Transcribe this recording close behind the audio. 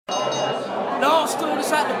Last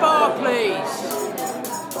orders at the bar,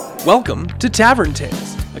 please. Welcome to Tavern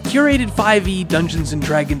Tales, a curated 5e Dungeons &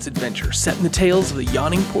 Dragons adventure set in the tales of the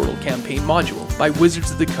Yawning Portal campaign module by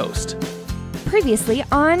Wizards of the Coast. Previously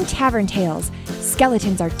on Tavern Tales,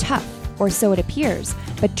 skeletons are tough, or so it appears,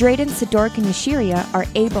 but Drayden, Sidoric, and Yashiria are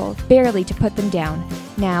able barely to put them down.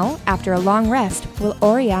 Now, after a long rest, will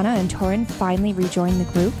Orianna and Torin finally rejoin the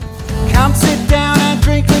group? Come sit down and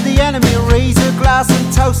drink with the enemy, raise a glass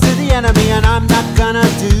and toast to the enemy, and I'm not gonna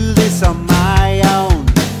do this on my own.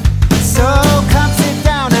 So come sit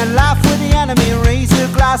down and laugh with the enemy, raise a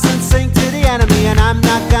glass and sing to the enemy, and I'm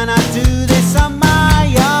not gonna do this on my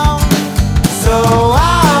own. So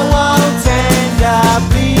I won't end up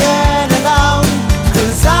being alone,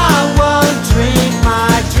 'cause I won't drink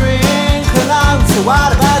my drink alone. So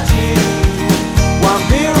what about you? One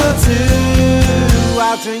beer or two,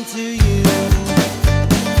 I'll drink to you.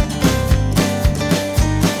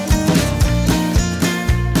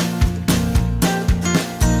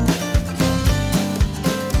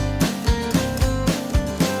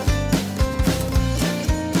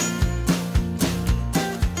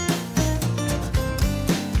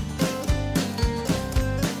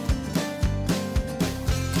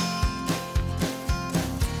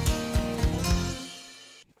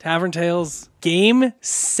 Tavern Tales, Game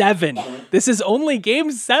 7. This is only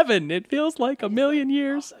Game 7. It feels like a million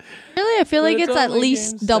years. Really? I feel like it's at only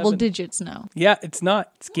least Game double 7. digits now. Yeah, it's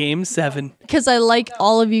not. It's Game 7. Because I like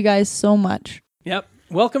all of you guys so much. Yep.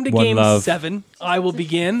 Welcome to One Game love. 7. I will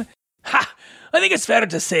begin. Ha! I think it's fair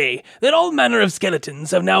to say that all manner of skeletons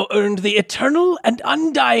have now earned the eternal and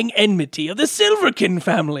undying enmity of the Silverkin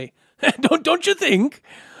family. Don't you think?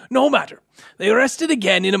 No matter. They rested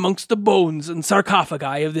again in amongst the bones and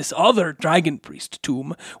sarcophagi of this other dragon priest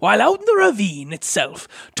tomb, while out in the ravine itself,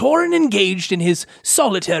 Torin engaged in his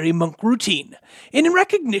solitary monk routine, in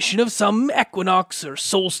recognition of some equinox or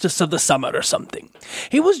solstice of the summer or something.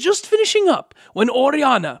 He was just finishing up when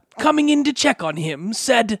Orianna, coming in to check on him,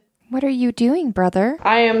 said, What are you doing, brother?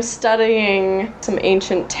 I am studying some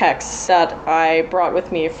ancient texts that I brought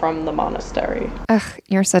with me from the monastery. Ugh,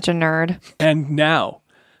 you're such a nerd. And now,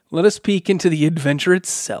 let us peek into the adventure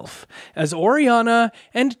itself, as Orianna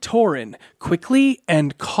and Torin quickly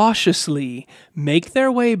and cautiously make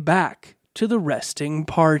their way back to the resting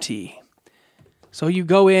party. So you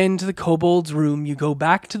go into the kobold's room, you go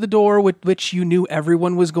back to the door with which you knew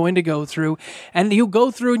everyone was going to go through, and you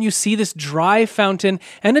go through and you see this dry fountain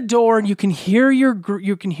and a door, and you can hear your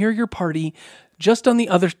party just on the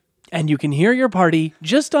other. And you can hear your party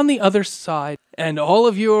just on the other side. And all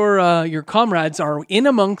of your comrades are in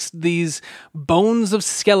amongst these bones of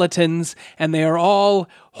skeletons, and they are all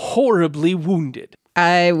horribly wounded.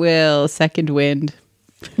 I will second wind.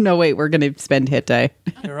 No, wait, we're going to spend hit die.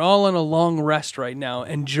 They're all on a long rest right now.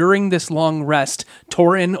 And during this long rest,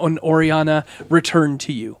 Torin and Orianna return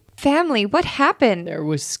to you. Family, what happened? There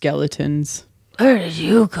was skeletons. Where did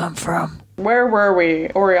you come from? Where were we,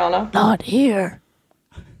 Orianna? Not here.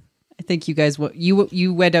 I think you guys,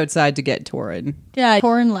 you went outside to get Torin. Yeah,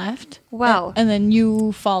 Torin left. Well, And then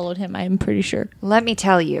you followed him, I'm pretty sure. let me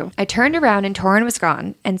tell you. I turned around and Torin was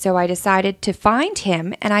gone, and so I decided to find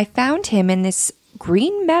him, and I found him in this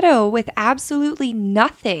green meadow with absolutely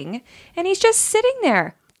nothing, and he's just sitting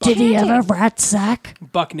there. Did he have a panting. rat sack?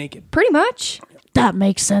 Buck naked. Pretty much. That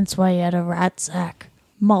makes sense why he had a rat sack.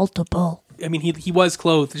 Multiple. I mean, he was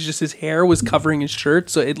clothed. It's just his hair was covering his shirt,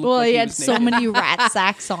 so it looked Well, like he he had was so naked. many rat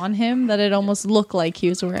sacks on him that it almost looked like he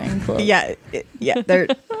was wearing clothes. Yeah, there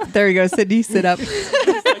you go, Sydney, sit up.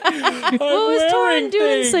 What was Torin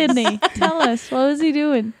doing, Sydney? Tell us. What was he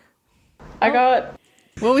doing? I got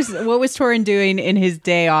What was Torin doing in his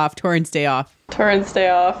day off, Torin's day off? Torin's day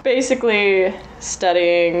off. Basically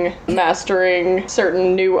studying, mastering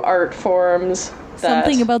certain new art forms.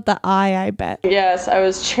 Something about the eye, I bet. Yes, I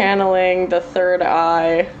was channeling the third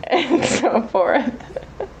eye and so forth.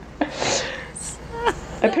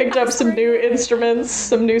 I picked up some new instruments,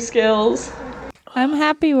 some new skills. I'm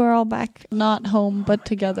happy we're all back, not home, but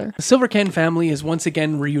together. The Silvercan family is once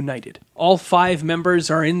again reunited. All 5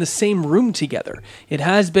 members are in the same room together. It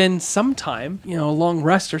has been some time, a long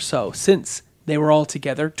rest or so, since they were all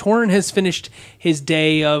together. Torin has finished his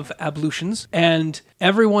day of ablutions, and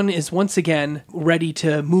everyone is once again ready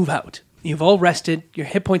to move out. You've all rested, your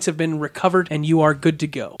hit points have been recovered, and you are good to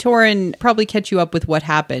go. Torin, probably catch you up with what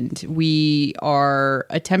happened. We are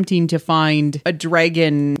attempting to find a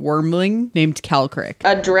dragon wormling named Calcrick.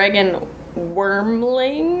 A dragon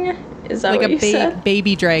wormling? Is that Like what a you said?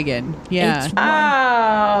 baby dragon. Yeah.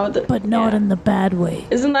 Oh, But not in the bad way.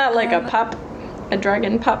 Isn't that like a pup? A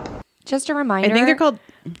dragon pup? Just a I reminder. think they're called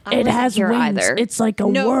It has here wings. either. It's like a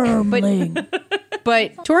No, wormling.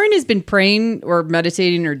 But Torin has been praying or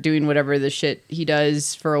meditating or doing whatever the shit he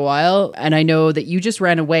does for a while. And I know that you just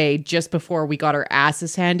ran away just before we got our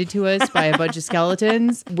asses handed to us by a bunch of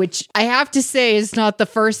skeletons, which I have to say is not the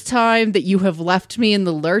first time that you have left me in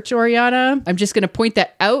the lurch, Orianna. I'm just going to point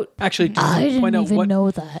that out. Actually, to I didn't point out even what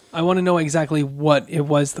know that. I want to know exactly what it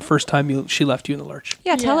was the first time she left you in the lurch.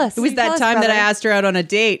 Yeah, tell us. It was that time that I asked her out on a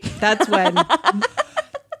date. That's when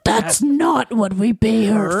That's not what we pay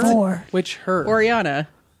her for. Which her? Orianna.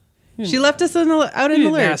 She left us out in You the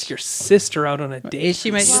didn't lurch. ask your sister out on a date. Is she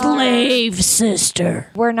my Slave sister.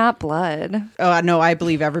 We're not blood. Oh, no, I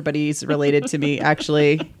believe everybody's related to me,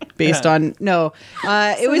 actually, based on... No,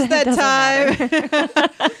 it was that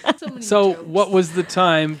time. So what was the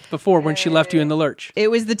time before when she left you in the lurch? It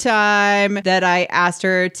was the time that I asked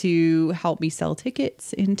her to help me sell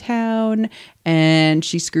tickets in town, and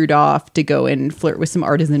she screwed off to go and flirt with some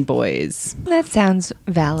artisan boys. That sounds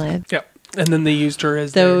valid. Yeah. And then they used her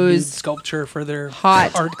as their Those nude sculpture for their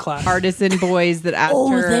Hot art class. artisan boys that asked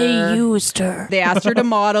her... They used her. They asked her to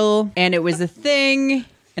model, and it was a thing,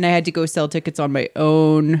 and I had to go sell tickets on my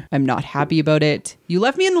own. I'm not happy about it. You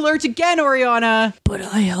left me in the lurch again, Orianna. But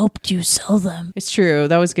I helped you sell them. It's true.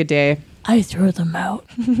 That was a good day. I threw them out.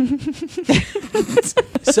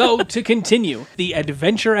 So, to continue, the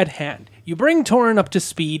adventure at hand. You bring Torin up to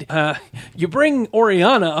speed. You bring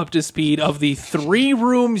Orianna up to speed of the 3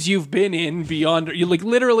 rooms you've been in beyond. You like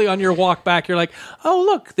literally on your walk back, you're like, oh,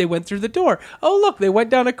 look, they went through the door. Oh, look, they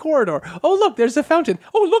went down a corridor. Oh, look, there's a fountain.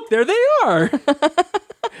 Oh, look, there they are.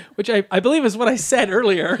 Which I believe is what I said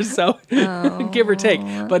earlier, so give or take.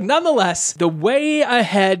 But nonetheless, the way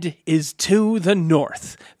ahead is to the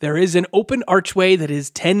north. There is an open archway that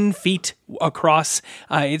is 10 feet across.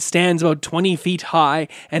 It stands about 20 feet high,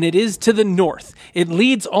 and it is to the north. It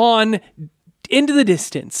leads on into the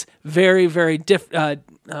distance, very, very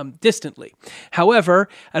distantly. However,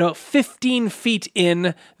 at about 15 feet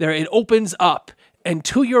in, there it opens up, and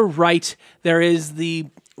to your right, there is the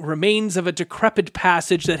remains of a decrepit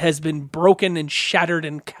passage that has been broken and shattered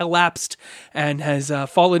and collapsed and has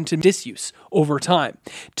fallen to disuse over time.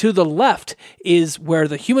 To the left is where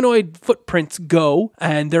the humanoid footprints go,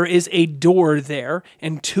 and there is a door there.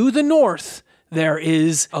 And to the north, there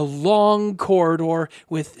is a long corridor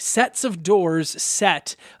with sets of doors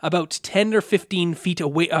set about 10 or 15 feet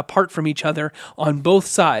away apart from each other on both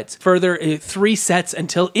sides. Further, 3 sets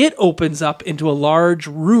until it opens up into a large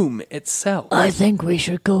room itself. I think we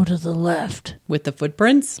should go to the left. With the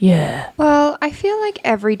footprints? Yeah. Well, I feel like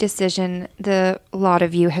every decision the lot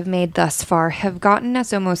of you have made thus far have gotten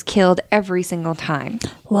us almost killed every single time.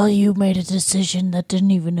 Well, you made a decision that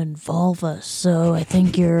didn't even involve us, so I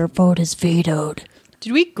think your vote is vetoed.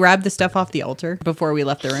 Did we grab the stuff off the altar before we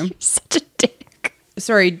left the room? Such a dick.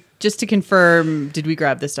 Sorry, just to confirm, did we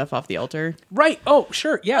grab the stuff off the altar? Right. Oh,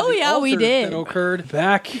 sure. Yeah. Oh, the yeah, we altar did. That occurred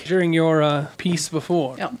back during your piece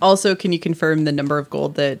before. Also, can you confirm the number of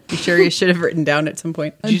gold that Sherry should have written down at some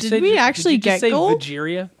point? Did we actually did you just get say gold?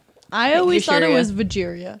 Vageria? I always thought it Vageria. was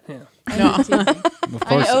Vageria. Yeah. Of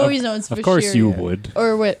course, I always know it's of course you Vacheria. would.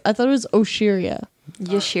 Or wait, I thought it was Oshiria.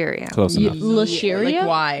 Yashiria. Close enough. Lashiria? Like,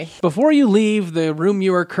 why? Before you leave the room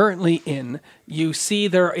you are currently in, you see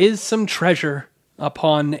there is some treasure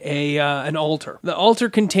upon an altar. The altar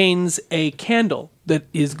contains a candle that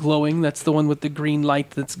is glowing. That's the one with the green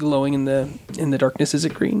light that's glowing in the darkness. Is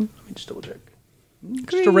it green? Let me just double check.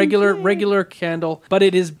 Just a regular candle, but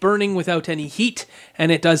it is burning without any heat,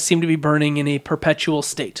 and it does seem to be burning in a perpetual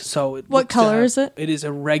state. So, What color is it? It is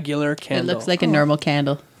a regular candle. It looks like a normal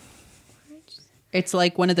candle. It's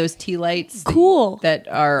like one of those tea lights Cool. that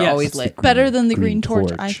are Yes. always lit. Better than the Green green torch,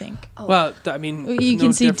 torch. I think. Well, I mean, You no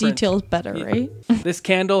can see different. details better, right? This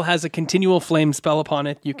candle has a continual flame spell upon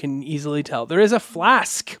it. You can easily tell. There is a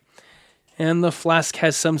flask, and the flask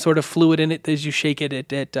has some sort of fluid in it. As you shake it,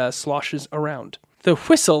 it sloshes around. The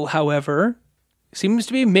whistle, however, seems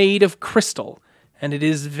to be made of crystal, and it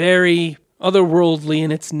is very otherworldly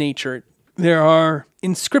in its nature. There are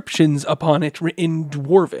inscriptions upon it in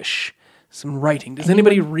Dwarvish. Some writing. Does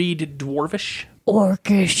anybody read Dwarvish?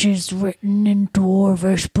 Orcish is written in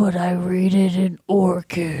Dwarvish, but I read it in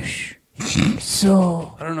Orcish.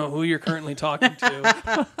 So, I don't know who you're currently talking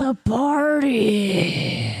to. the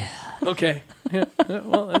party. Okay. Yeah,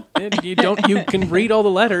 well, you can read all the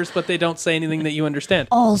letters, but they don't say anything that you understand.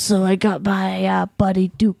 Also, I got my buddy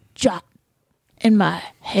Duke Jock in my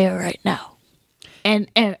hair right now. And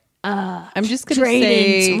I'm just going to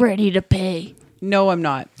Drayden's say... ready to pay. No, I'm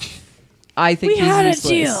not. I think We he's had useless. a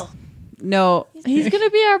deal. No. He's going to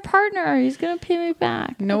be our partner. He's going to pay me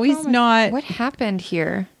back. No, he's not. What happened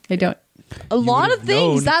here? I don't. A lot of would've known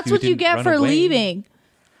things. if That's you what you didn't get run for away. leaving.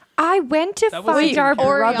 I went to That was find our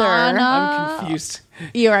brother. Orianna. I'm confused.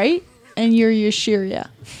 You're right. And you're Yashiria.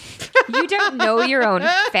 You don't know your own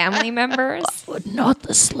family members? But not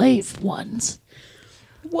the slave ones.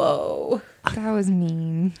 Whoa. That was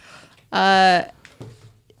mean. Until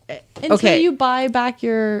Okay. you buy back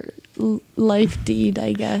your life deed,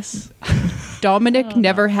 I guess. Dominic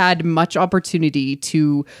never had much opportunity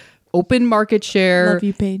to open market share Love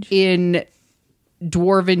you, Paige. in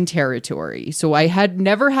dwarven territory. So I had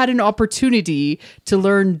never had an opportunity to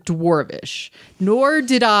learn dwarvish, nor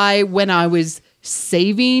did I when I was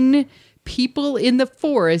saving people in the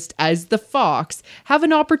forest as the fox have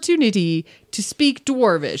an opportunity to speak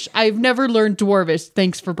dwarvish. I've never learned dwarvish.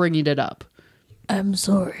 Thanks for bringing it up. I'm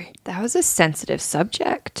sorry. That was a sensitive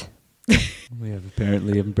subject. We have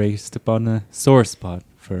apparently embraced upon a sore spot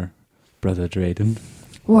for Brother Drayden.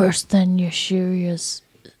 Worse than Yashiria's.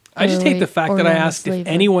 I just hate the fact that I Orianna asked if slaver.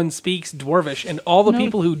 anyone speaks Dwarvish, and all the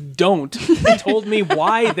people who don't told me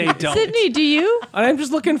why they don't. Sydney, do you? And I'm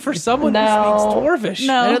just looking for someone No. who speaks Dwarvish.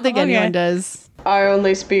 No. I don't think okay. anyone does. I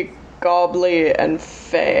only speak Goblin and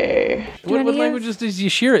Fae. What languages does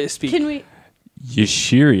Yashira speak? Can we?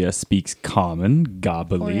 Yashiria speaks Common,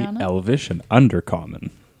 Gobbly, Orianna? Elvish, and Undercommon.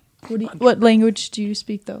 What language do you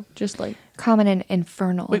speak though? Just like Common and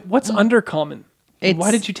infernal. Wait, what's undercommon? And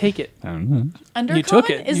why did you take it? I don't know. undercommon? You took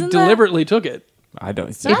it. Isn't You deliberately took it. I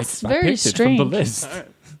don't. That's I very picked it from the strange. list.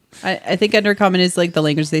 I think Undercommon is like the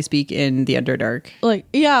language they speak in the Underdark. like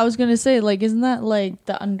yeah, I was gonna say like isn't that like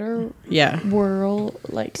the underworld Yeah.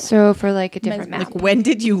 like So for like a different Like, map. When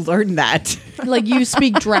did you learn that? like you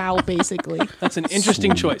speak drow basically. That's an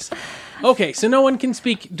interesting choice. Okay, so no one can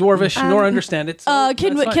speak Dwarvish nor understand it. So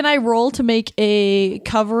Can I roll to make a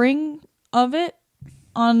covering of it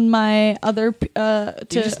on my other You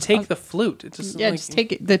just take the flute. It's just like, just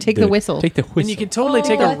take it. Take the whistle. Take the whistle. and you can totally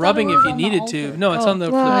take I a thought rubbing it if was you on the needed altar. to. No, it's on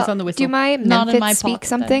the Well, flute. It's on the whistle. do my Not in Memphis my speak pocket,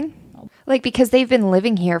 something? Like, because they've been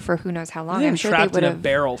living here for who knows how long. They've I'm been sure they trapped would in a have.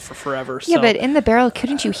 barrel for forever. Yeah, so. but in the barrel,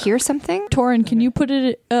 couldn't you hear something? Torin, can you put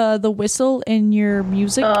it the whistle in your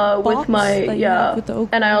music box With my, that you have with the oak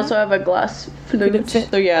and I on also it? have a glass flute. it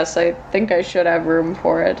fit? So yes, I think I should have room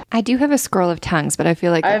for it. I do have a scroll of tongues, but I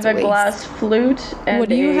feel like I that's have a waste. glass flute and What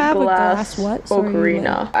do you a have? A glass glass what? Sorry,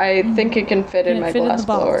 ocarina. I think it can fit Can in it my fit in the glass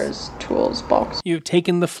box? blowers tools box. You've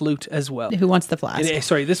taken the flute as well. Who wants the flask?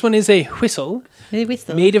 Sorry, this one is a whistle The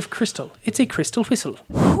whistle. made of crystal. It's a crystal whistle.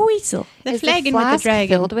 Whistle. The Is flagon the with the flask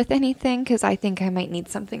dragon. filled with anything? Because I think I might need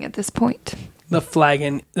something at this point. The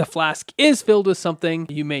flask is filled with something.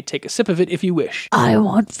 You may take a sip of it if you wish. I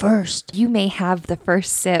want first. You may have the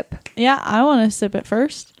first sip. Yeah, I want to sip it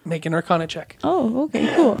first. Make an Arcana check, Oh,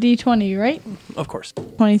 okay, cool. D20, right? of course.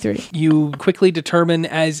 23. You quickly determine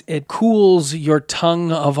as it cools your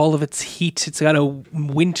tongue of all of its heat, it's got a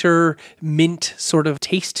winter mint sort of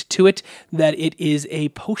taste to it, that it is a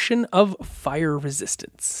potion of fire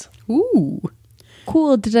resistance. Ooh.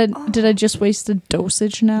 Cool. Did I just waste the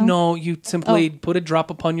dosage now? No, you simply put a drop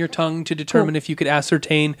upon your tongue to determine if you could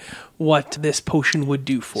ascertain what this potion would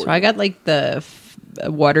do for So you. I got like the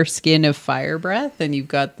water skin of fire breath, and you've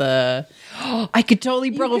got the. I could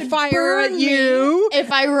totally blow fire at you.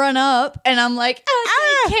 If I run up and I'm like,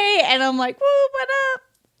 okay, and I'm like, woo, what up?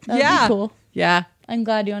 That'd Yeah. be cool. Yeah. I'm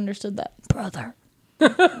glad you understood that. Brother.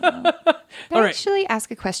 Can All I right. actually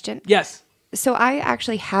ask a question? Yes. So I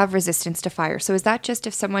actually have resistance to fire. So is that just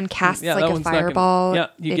if someone casts Yeah, like that a one's not gonna- fireball? Yeah,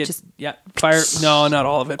 you it get just fire. No, not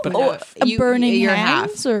all of it, but enough. A burning you're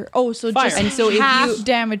hands half. or so Fire. just And so if half you-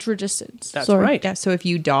 damage resistance. That's Sorry. right. Yeah, so if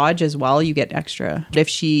you dodge as well, you get extra. But if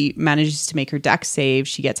she manages to make her dex save,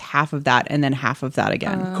 she gets half of that and then half of that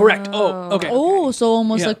again. Correct. Oh, okay. Oh, so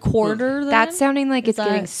almost Yeah. a quarter. Then? that's sounding like Is it's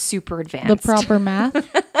getting that super advanced. the proper math.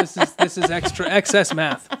 This is excess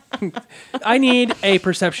math. I need a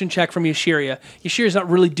perception check from Yashiria. Yashiria's not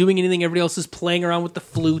really doing anything. Everybody else is playing around with the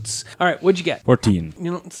flutes. All right, what'd you get? 14.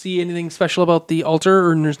 You don't see anything special about the altar,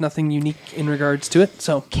 or there's nothing unique in regards to it.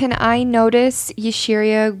 So, Can I notice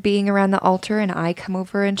Yashiria being around the altar and I come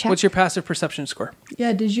over and check? what's your passive perception score?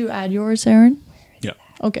 Yeah, did you add yours, Aaron? Yeah.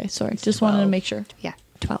 Okay, sorry. Just wanted to make sure. Yeah,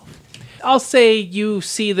 12. I'll say you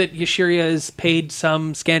see that Yashiria has paid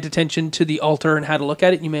some scant attention to the altar and had a look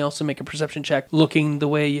at it. You may also make a perception check looking the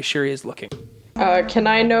way Yashiria is looking. Can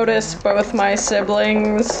I notice both my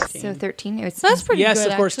siblings? So 13. That's pretty Yes,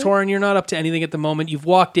 good, of course, actually. Torin, you're not up to anything at the moment. You've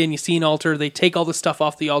walked in, you see an altar, they take all the stuff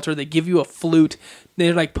off the altar, they give you a flute.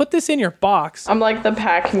 They're like, put this in your box. I'm like the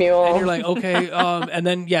pack mule. And you're like, okay. And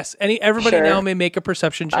then, yes, everybody Sure. now may make a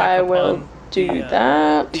perception check. I will upon do the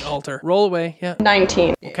that. altar. Roll away. Yeah.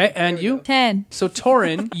 19. Okay, and you? 10. So,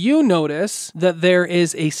 Torin, you notice that there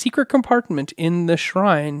is a secret compartment in the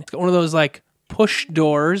shrine. It's got one of those, like, push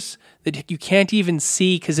doors that you can't even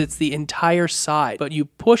see because it's the entire side. But you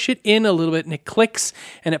push it in a little bit and it clicks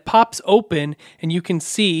and it pops open and you can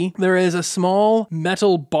see there is a small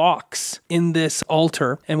metal box in this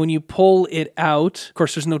altar. And when you pull it out, of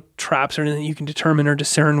course, there's no traps or anything you can determine or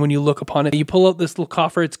discern when you look upon it. You pull out this little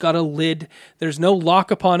coffer. It's got a lid. There's no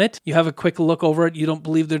lock upon it. You have a quick look over it. You don't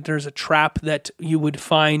believe that there's a trap that you would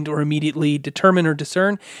find or immediately determine or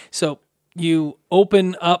discern. So you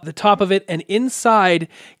open up the top of it, and inside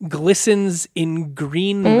glistens in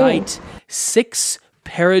green light 6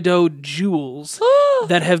 peridot jewels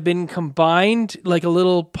that have been combined like a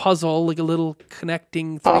little puzzle, like a little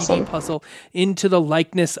connecting 3D puzzle into the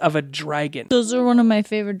likeness of a dragon. Those are one of my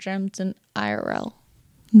favorite gems in IRL.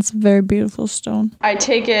 It's a very beautiful stone. I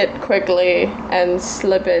take it quickly and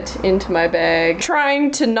slip it into my bag, trying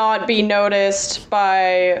to not be noticed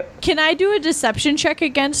by... Can I do a deception check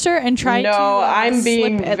against her and try to No, I'm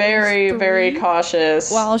being slip at very, least very 3 cautious.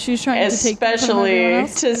 while she's trying to take them from everyone Especially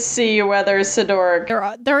else? to see whether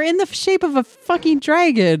Sidoric... They're in the shape of a fucking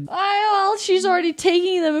dragon. Well, she's already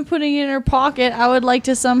taking them and putting it in her pocket. I would like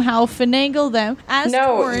to somehow finagle them. As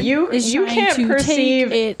No, Torin you is can't trying to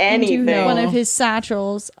perceive take it anything. into one of his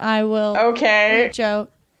satchels, I will Okay. reach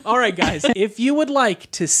out. All right, guys, if you would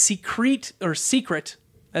like to secret,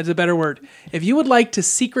 that's a better word. If you would like to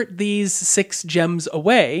secret these 6 gems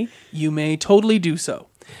away, you may totally do so.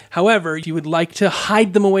 However, if you would like to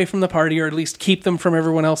hide them away from the party or at least keep them from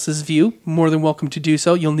everyone else's view, more than welcome to do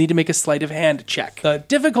so. You'll need to make a sleight of hand check. The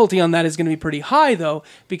difficulty on that is going to be pretty high, though,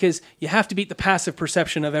 because you have to beat the passive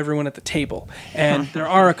perception of everyone at the table. And there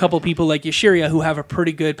are a couple people like Yashiria who have a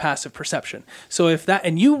pretty good passive perception. So if that,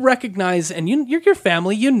 and you recognize, and you're your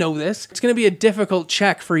family, you know this, it's going to be a difficult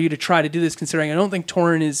check for you to try to do this, considering I don't think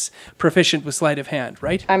Torin is proficient with sleight of hand,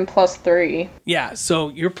 right? I'm +3. Yeah, so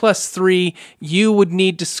you're +3. You would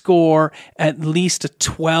need to score at least a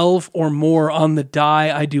 12 or more on the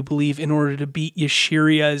die, I do believe, in order to beat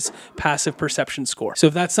Yashiria's passive perception score. So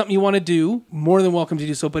if that's something you want to do, more than welcome to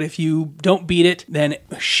do so. But if you don't beat it, then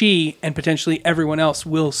she and potentially everyone else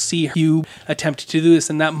will see you attempt to do this,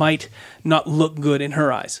 and that might not look good in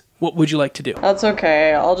her eyes. What would you like to do? That's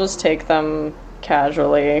okay. I'll just take them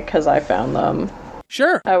casually because I found them.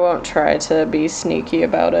 Sure. I won't try to be sneaky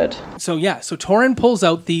about it. So Torin pulls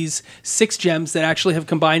out these 6 gems that actually have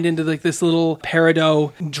combined into like this little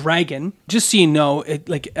peridot dragon. Just so you know,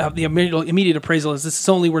 the immediate appraisal is this is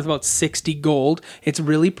only worth about 60 gold. It's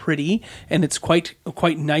really pretty and it's quite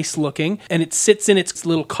nice looking. And it sits in its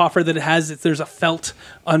little coffer that it has. There's a felt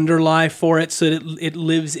underlie for it, so that it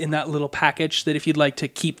lives in that little package. That if you'd like to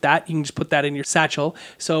keep that, you can just put that in your satchel.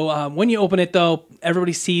 So when you open it, though,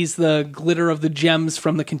 everybody sees the glitter of the gems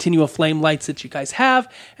from the continual flame lights that you guys have,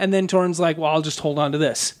 and then Torin's like, well, I'll just hold on to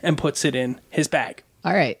this, and puts it in his bag.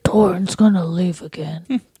 All right. Torin's gonna leave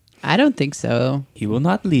again. I don't think so. He will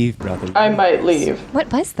not leave, brother. I might leave.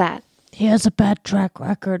 What was that? He has a bad track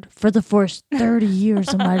record. For the first 30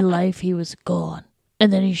 years of my life, he was gone.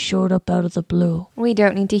 And then he showed up out of the blue. We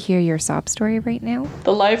don't need to hear your sob story right now.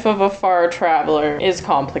 The life of a far traveler is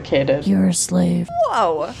complicated. You're a slave,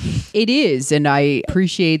 Whoa. It is, and I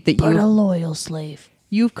appreciate that but a loyal slave.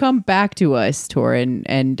 you've come back to us, Torin,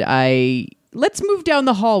 and let's move down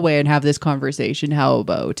the hallway and have this conversation. How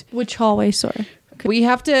about? Which hallway, sorry? We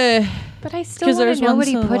have to... But I still 'Cause want there's to know one what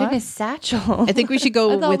he to the put in left. his satchel. I think we should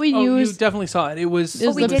go I thought with... we You used... definitely saw it. It was... It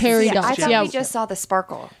was we the did see it. peridot. I thought Yeah. we just saw the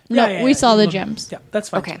sparkle. No, we saw the gems. Yeah, that's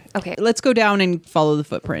fine. Okay. Let's go down and follow the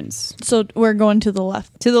footprints. So we're going to the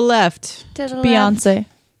left. To the left. To the Beyonce.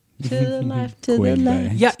 To the left. To the Queen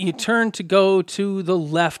left. Bee. Yeah, you turn to go to the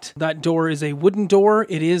left. That door is a wooden door.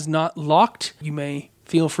 It is not locked. You may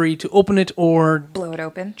feel free to open it or Blow it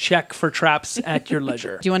open. check for traps at your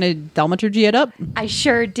leisure. Do you want to thaumaturgy it up? I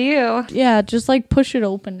sure do. Yeah, just like push it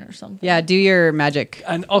open or something. Yeah, do your magic.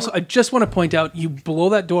 And also, I just want to point out, you blow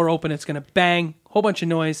that door open, it's going to bang, whole bunch of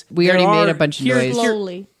noise. We already made a bunch of noise.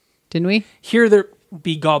 Slowly. Didn't we? Here there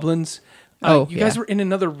be goblins. You guys yeah. were in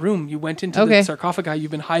another room. You went into Okay. the sarcophagi.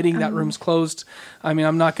 You've been hiding. That room's closed. I mean,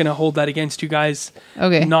 I'm not going to hold that against you guys.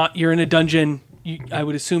 Okay. You're in a dungeon. I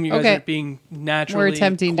would assume you guys Okay. are being naturally We're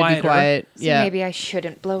attempting to be quieter. quiet. So Yeah. maybe I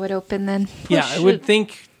shouldn't blow it open then. Yeah, I would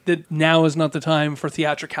think that now is not the time for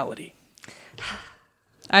theatricality.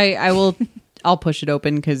 I will. I'll push it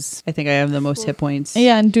open because I think I have the most hit points.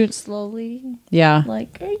 Yeah, and do it slowly. Yeah.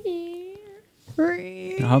 Like,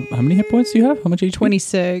 How many hit points do you have? How much HP?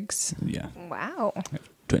 26. Yeah. Wow.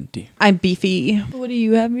 20. I'm beefy. what do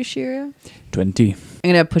you have, Yashiria? 20.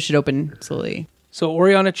 I'm gonna push it open slowly. So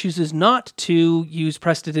Orianna chooses not to use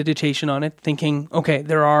prestidigitation on it, thinking, okay,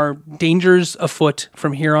 there are dangers afoot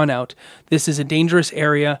from here on out. This is a dangerous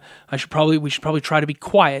area. We should probably try to be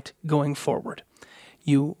quiet going forward.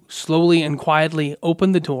 You slowly and quietly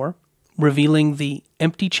open the door, revealing the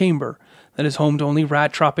empty chamber that is home to only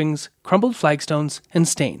rat droppings, crumbled flagstones, and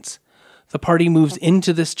stains. The party moves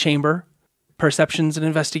into this chamber. Perceptions and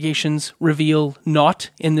investigations reveal naught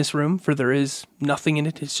in this room, for there is nothing in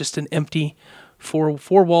it. It's just an empty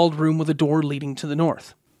four-walled room with a door leading to the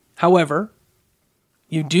north. However,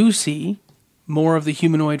 you do see more of the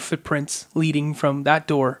humanoid footprints leading from that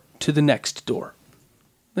door to the next door.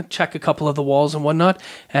 Check a couple of the walls and whatnot,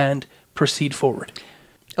 and proceed forward.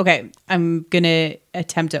 Okay, I'm gonna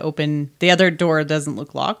attempt to open. The other door doesn't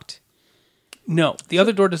look locked. No, the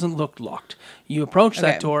other door doesn't look locked. You approach Okay.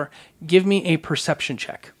 that door. Give me a perception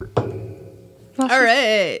check. Well, All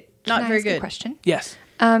right, can not I very ask a good. question? Yes.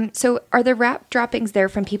 So are the rat droppings there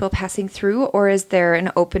from people passing through, or is there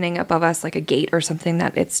an opening above us, like a gate or something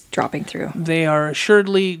that it's dropping through? They are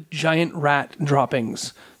assuredly giant rat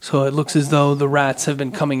droppings. So it looks as though the rats have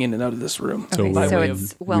been coming in and out of this room. Okay, by, so way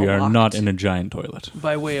it's of, well we are locked. not in a giant toilet.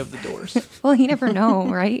 by way of the doors. Well, you never know,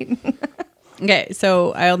 right? Okay,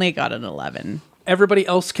 so I only got an 11. Everybody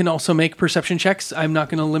else can also make perception checks. I'm not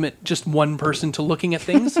going to limit just one person to looking at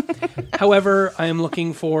things. However, I am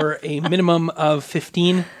looking for a minimum of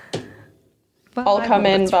 15. Well, I'll I come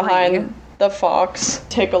rolled a in 3. behind the fox,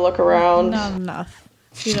 take a look around. Not enough.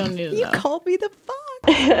 You don't need You enough. called me the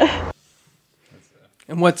fox.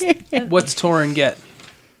 And what's Torin get?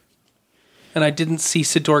 And I didn't see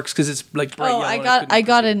Sidork's because it's like bright yellow. Oh, and I couldn't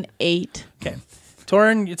got see. an 8. Okay.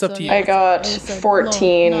 Torin, it's up to you. I got It's like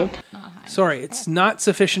 14. low, Sorry, it's not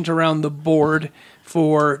sufficient around the board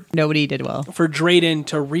for Nobody did well. Drayden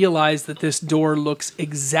to realize that this door looks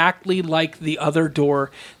exactly like the other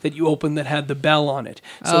door that you opened that had the bell on it.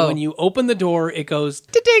 So Oh. when you open the door, it goes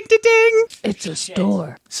Ding, ding, ding. It's a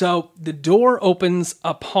store. So the door opens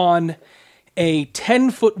upon a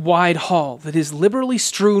 10-foot wide hall that is liberally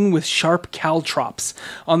strewn with sharp caltrops.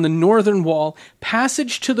 On the northern wall,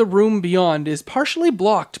 passage to the room beyond is partially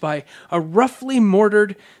blocked by a roughly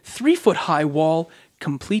mortared 3-foot high wall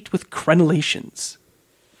complete with crenellations.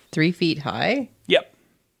 3 feet high? Yep,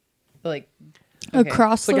 Like,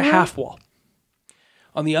 Across it's like the a room? half wall.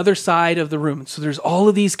 On the other side of the room. So there's all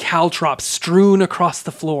of these caltrops strewn across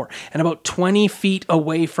the floor. And about 20 feet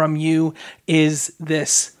away from you is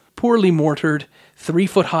this poorly mortared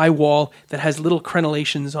 3-foot high wall that has little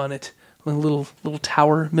crenellations on it. Little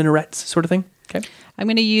tower minarets sort of thing. Okay. I'm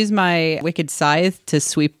going to use my wicked scythe to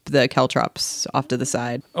sweep the caltrops off to the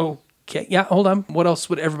side. Okay. Yeah, hold on. What else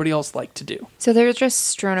would everybody else like to do? So they're just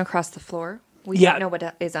strewn across the floor. We Yeah. don't know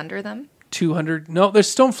what is under them. 200. No, there's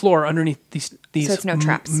stone floor underneath these So it's no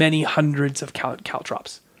traps. many hundreds of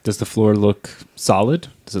caltrops. Does the floor look solid?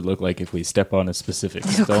 Does it look like if we step on a specific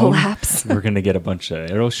It'll stone, collapse. we're going to get a bunch of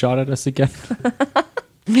arrows shot at us again?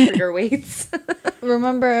 Trigger weights.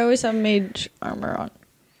 Remember, I always have mage armor on.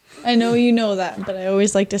 I know you know that, but I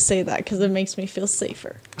always like to say that because it makes me feel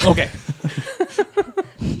safer. Okay.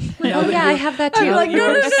 Oh yeah, I have that too. Now that you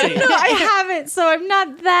are safe. No, I haven't, so I'm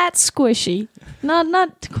not that squishy.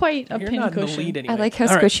 Not quite a You're not in the pincushion. lead anyway. I like how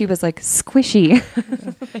All right. squishy was like squishy.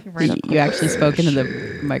 You actually spoke into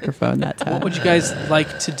the microphone that time. What would you guys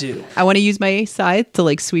like to do? I want to use my scythe to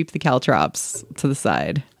like sweep the caltrops to the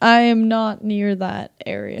side. I am not near that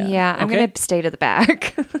area. Yeah, I'm Okay. gonna stay to the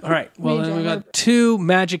back. All right. Well, Mage then we armor. got 2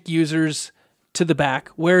 magic users to the back.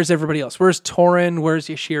 Where's everybody else? Where's Torin? Where's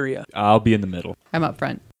Yashiria? I'll be in the middle. I'm up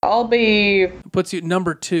front. I'll be Puts you at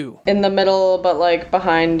number 2. in the middle, but like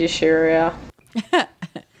behind Yashiria.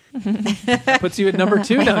 Puts you at number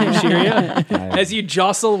 2 now, Yashiria. As you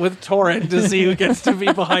jostle with Torin to see who gets to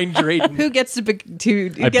be behind Drayden. Who gets to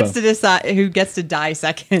decide who gets to die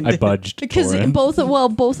second? I budged. Because Torin.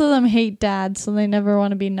 both of them hate dad, so they never want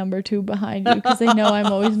to be number 2 behind you because they know I'm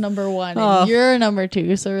always number 1 and Oh. you're number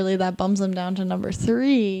 2. So really, that bumps them down to number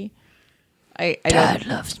 3. I Dad don't,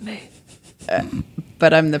 loves me.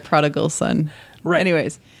 but I'm the prodigal son. Right.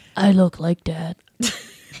 Anyways, I look like Dad.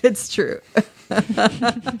 It's true.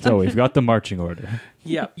 So we've got the marching order.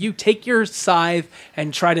 Yeah, you take your scythe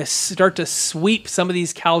and try to start to sweep some of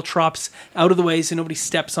these caltrops out of the way so nobody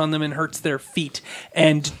steps on them and hurts their feet.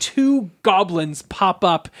 And 2 goblins pop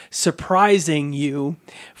up, surprising you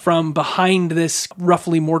from behind this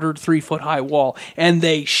roughly mortared 3-foot-high wall, and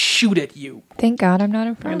they shoot at you. Thank God I'm not in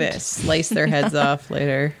I'm front. gonna slice their heads off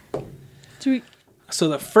later. Sweet. So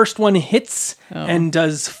the first one hits and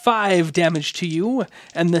does 5 damage to you,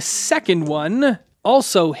 and the second one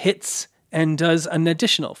also hits and does an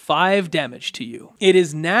additional 5 damage to you. It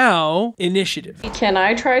is now initiative. Can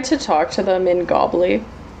I try to talk to them in Gobbly?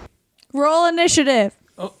 Roll initiative.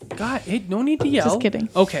 Oh, God, hey, no need to yell. Just kidding.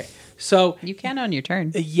 Okay, so You can on your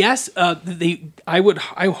turn. yes, I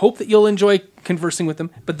hope that you'll enjoy conversing with them,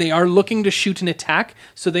 but they are looking to shoot an attack,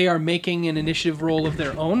 so they are making an initiative roll of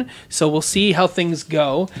their own. So we'll see how things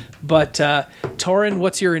go. But Torin,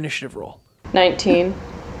 what's your initiative roll? 19.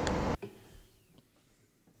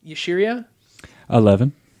 Yashiria?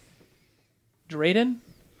 11. Drayden?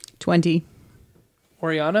 20.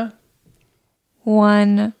 Orianna?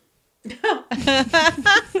 1. You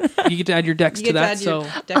get to add your dex to that, so...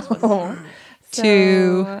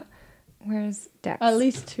 Two. Where's Dex? At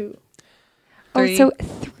least 2. Oh, so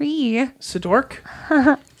 3. Sidork?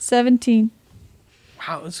 17.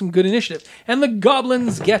 Wow, that's some good initiative. And the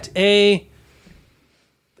goblins get a...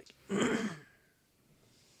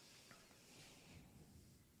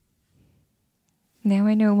 Now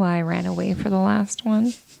I know why I ran away for the last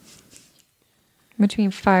one.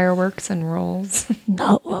 Between fireworks and rolls.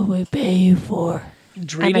 Not what we pay you for.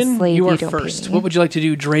 Drayden, slave, you are you don't pay first. me. What would you like to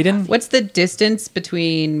do, Drayden? What's the distance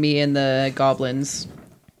between me and the goblins?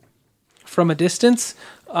 From a distance,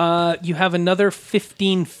 you have another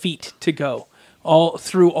 15 feet to go, all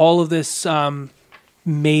through all of this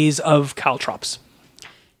maze of caltrops.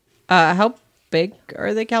 How big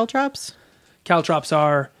are the caltrops? Caltrops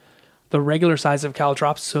are the regular size of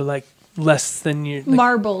caltrops, so like less than your... Like,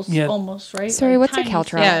 Marbles, yeah. almost, right? Sorry, Like what's a tiny.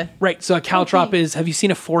 caltrop? Yeah. right, so a caltrop Okay. is... Have you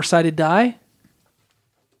seen a 4-sided die?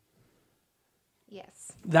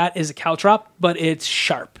 Yes. That is a caltrop, but it's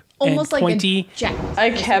sharp. Almost and like pointy. a jack. I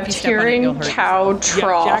kept step on it, hearing you'll hurt cow Yeah, jacks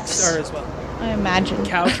troughs. are as well. I imagine.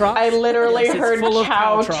 Cow troughs? I literally Yes, it's heard full of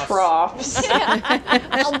cow cow troughs.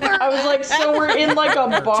 I was like, so we're in like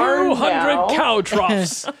a barn 200 now. cow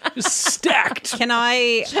troughs just stacked. Can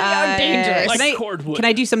I... dangerous. Like Can I, cordwood. can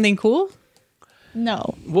I do something cool?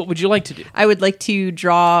 No. What would you like to do? I would like to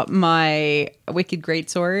draw my Wicked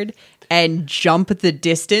Greatsword and jump the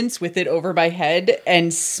distance with it over my head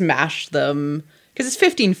and smash them. Because it's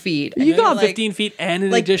 15 feet. You got like, 15 feet and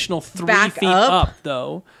an like, additional 3 back feet up? up,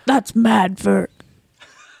 though. That's mad for.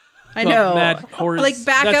 I know. Mad horrors. Like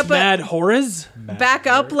back That's up, mad horrors. back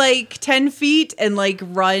up like 10 feet and like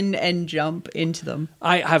run and jump into them.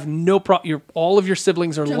 I have no problem. All of your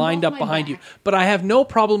siblings are lined up behind you, but I have no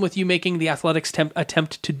problem with you making the athletics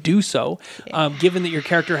attempt to do so, given that your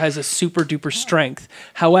character has a super duper strength.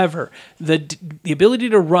 However, the ability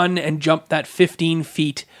to run and jump that 15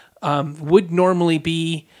 feet would normally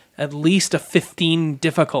be at least a 15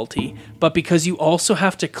 difficulty, but because you also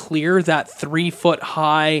have to clear that 3-foot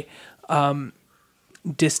high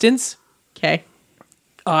distance, Okay.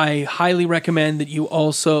 I highly recommend that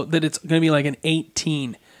that it's going to be like an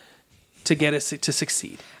 18 to get us to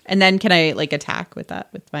succeed. And then can I like attack with that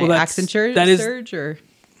with my Well, axe and surge or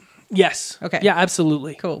Yes. Okay. Yeah,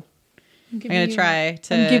 absolutely. cool. I'm gonna try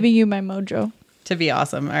to I'm giving you my mojo. to be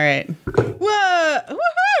awesome. All right. Whoa!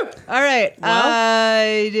 Woohoo! All right.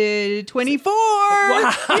 I did 24.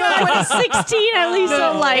 Wow. 16 at least.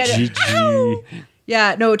 So like, GG.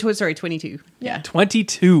 Yeah. No. Sorry. 22. Yeah.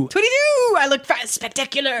 22. 22. I look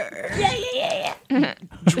spectacular.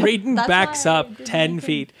 Drayden backs up 10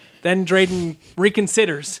 feet. Then Drayden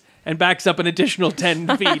reconsiders and backs up an additional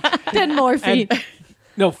 10 feet. 10 more feet.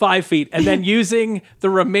 No, 5 feet. And then using the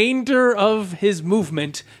remainder of his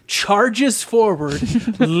movement, charges forward,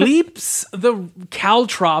 leaps the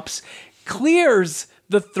caltrops, clears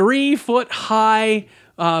the 3-foot high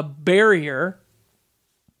barrier.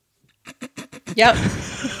 Yep.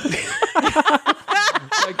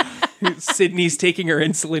 Sydney's taking her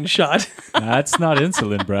insulin shot. That's not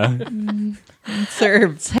insulin, bruh.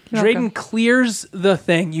 Served. Drayden clears the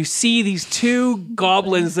thing. You see these 2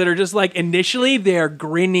 goblins that are just like, initially they're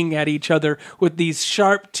grinning at each other with these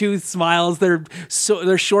sharp tooth smiles. Their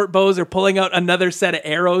short bows are pulling out another set of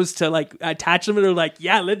arrows to like attach them. And they're like,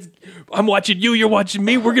 yeah, I'm watching you, you're watching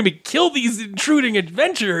me. We're going to kill these intruding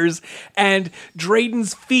adventurers. And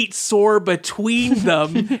Drayden's feet soar between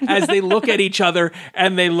them as they look at each other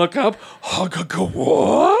and they look up.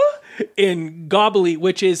 In Gobbly,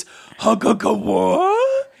 which is Hugagawa,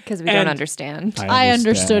 Because we don't understand. I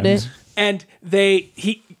understood it. And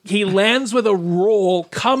he lands with a roll,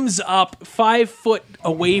 comes up 5 foot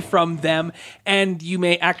away from them, and you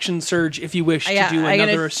may action surge if you wish to do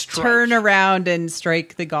another strike. Turn around and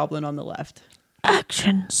strike the goblin on the left.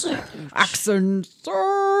 Action surge. Action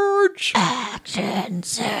surge. Action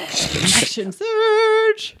surge. Action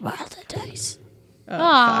surge. Roll the dice.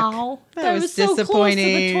 Oh, That was so disappointing. close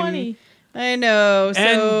to the 20. I know. So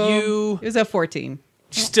And it was a 14.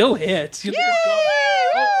 still hit.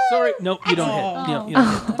 Oh, sorry. No, you don't hit. You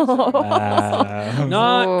don't hit.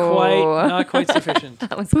 Not quite sufficient.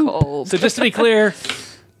 That was cold. So just to be clear,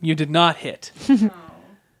 you did not hit.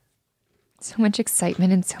 So much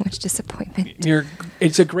excitement and so much disappointment.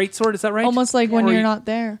 It's a great sword, is that right? Almost like when Or you're not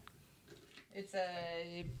there. It's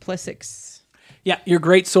a +6. Yeah, your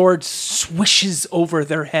great sword swishes over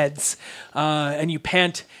their heads, and you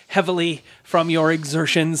pant heavily from your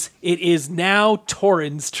exertions. It is now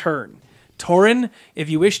Torin's turn. Torin, if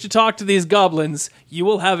you wish to talk to these goblins, you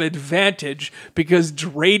will have advantage because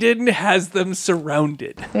Drayden has them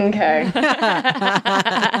surrounded. Okay.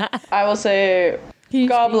 I will say,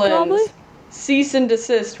 goblins, cease and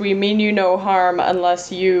desist. We mean you no harm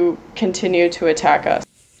unless you continue to attack us.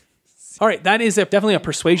 All right, that is definitely a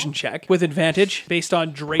persuasion check with advantage based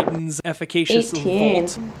on Drayden's efficacious 18.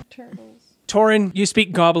 vault. Torin, you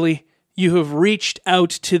speak gobbly. You have reached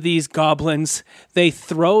out to these goblins. They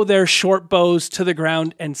throw their short bows to the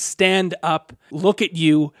ground and stand up, look at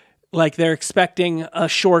you like they're expecting a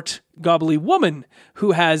short gobbly woman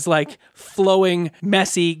who has like flowing,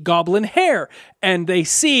 messy goblin hair. And they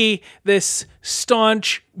see this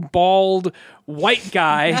staunch, bald, white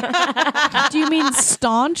guy. Do you mean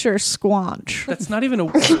staunch or squanch? That's not even a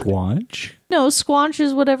Squanch? No, squanch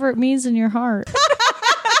is whatever it means in your heart.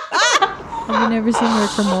 Have you never seen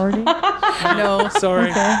Rick or Morty? No,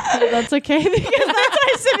 sorry. Okay. That's okay because that's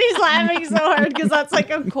why Sydney's laughing so hard because that's like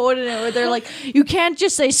a quote in it where they're like, you can't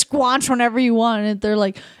just say squanch whenever you want. And they're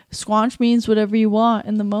like, squanch means whatever you want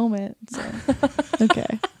in the moment. So,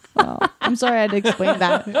 okay. Well, I'm sorry I had to explain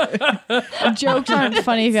that. Jokes aren't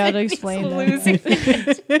funny if you had to explain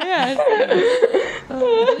that. Yeah.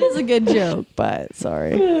 It is a good joke, but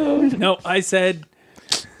sorry. No, I said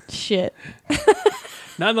Shit.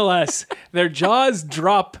 nonetheless, their jaws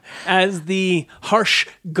drop as the harsh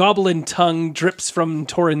goblin tongue drips from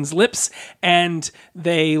Torin's lips, and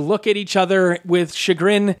they look at each other with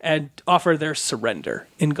chagrin and offer their surrender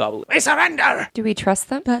in goblin. We surrender! Do we trust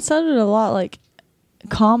them? That sounded a lot like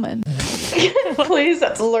common. Please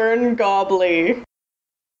learn gobbly.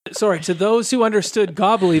 Sorry, to those who understood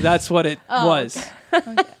gobbly, that's what it was.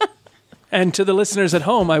 Okay. And to the listeners at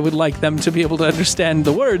home, I would like them to be able to understand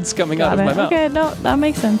the words coming out of my mouth. Okay, no, that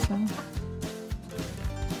makes sense now.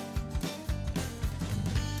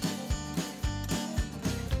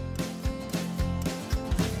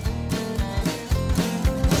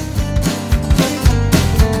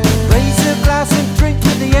 Raise your glass and drink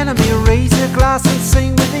with the enemy. Raise your glass and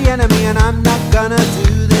sing with the enemy. And I'm not gonna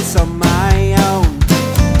do this on my own.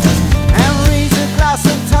 And raise your glass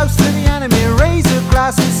and toast to the enemy. Raise your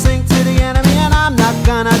glass and sing to the enemy. And I'm not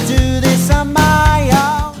gonna do this on my own.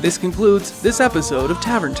 This concludes this episode of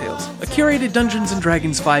Tavern Tales, a curated Dungeons &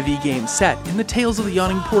 Dragons 5e game set in the Tales of the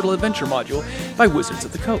Yawning Portal adventure module by Wizards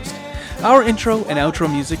of the Coast. Our intro and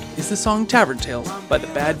outro music is the song Tavern Tales by the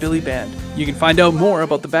Bad Billy Band. You can find out more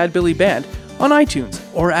about the Bad Billy Band on iTunes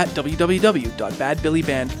or at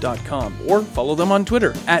www.badbillyband.com or follow them on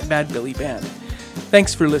Twitter at badbillyband.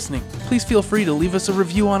 Thanks for listening. Please feel free to leave us a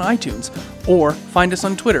review on iTunes or find us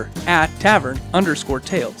on Twitter at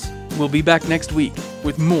tavern_tales. We'll be back next week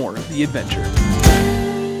with more of the adventure.